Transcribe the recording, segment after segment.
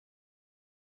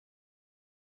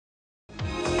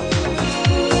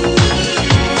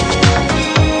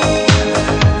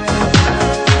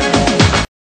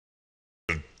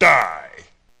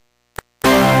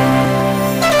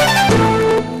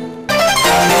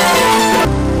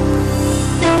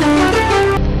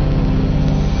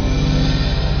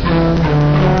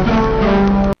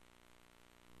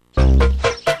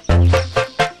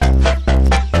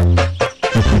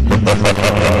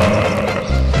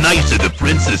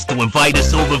Princess to invite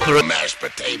us over for a Mashed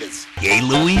potatoes. Yay,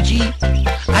 Luigi?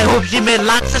 I hope she made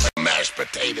lots of Mashed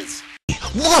potatoes.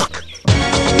 Look!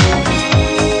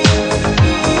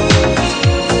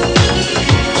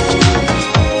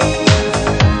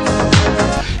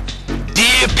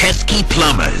 Dear pesky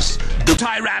plumbers, the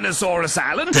Tyrannosaurus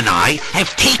Alan? and I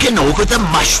have taken over the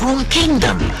Mushroom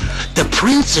Kingdom. The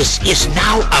princess is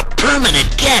now a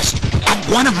permanent guest at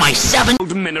one of my 7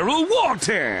 Mineral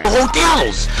water!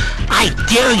 hotels. I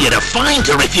dare you to find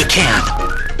her if you can.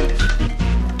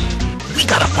 We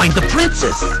gotta find the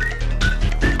princess.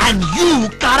 And you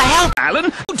gotta help.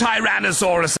 Alan,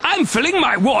 Tyrannosaurus, I'm filling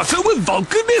my water with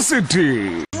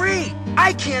volcanicity! Great!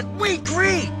 I can't wait!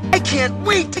 Great! I can't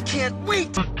wait! I can't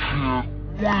wait!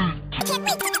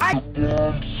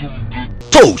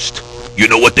 Toast. You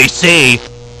know what they say.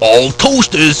 All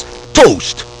toasters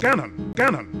toast. Ganon,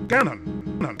 Ganon, Ganon,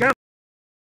 Ganon, Ganon.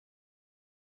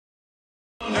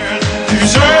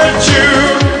 Desert you,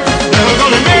 never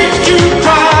gonna make you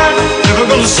cry, never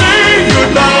gonna say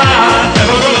goodbye,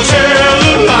 never gonna tell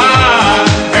a lie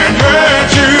and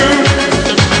hurt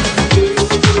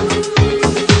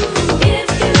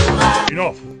you.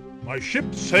 Enough. My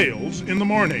ship sails in the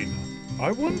morning.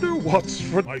 I wonder what's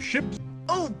for my ship.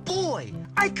 Oh boy!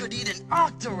 I could eat an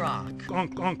Octorok!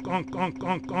 Gonk, gonk, gonk, gonk,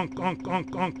 gonk, gonk, gonk, gonk,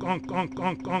 gonk, gonk, gonk,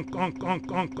 gonk, gonk, gonk, gonk,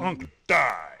 gonk, gonk.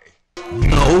 Die.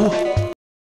 No.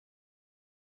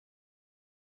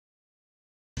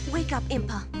 Wake up,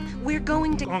 Impa. We're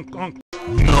going to Gonk, gonk.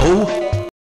 No.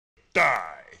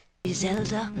 Die.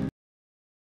 Zelda.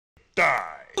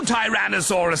 Die.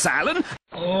 Tyrannosaurus Alan?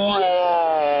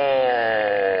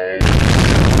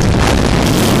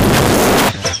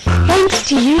 Thanks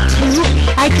to you two,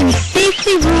 I can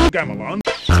safely rule Gamelon.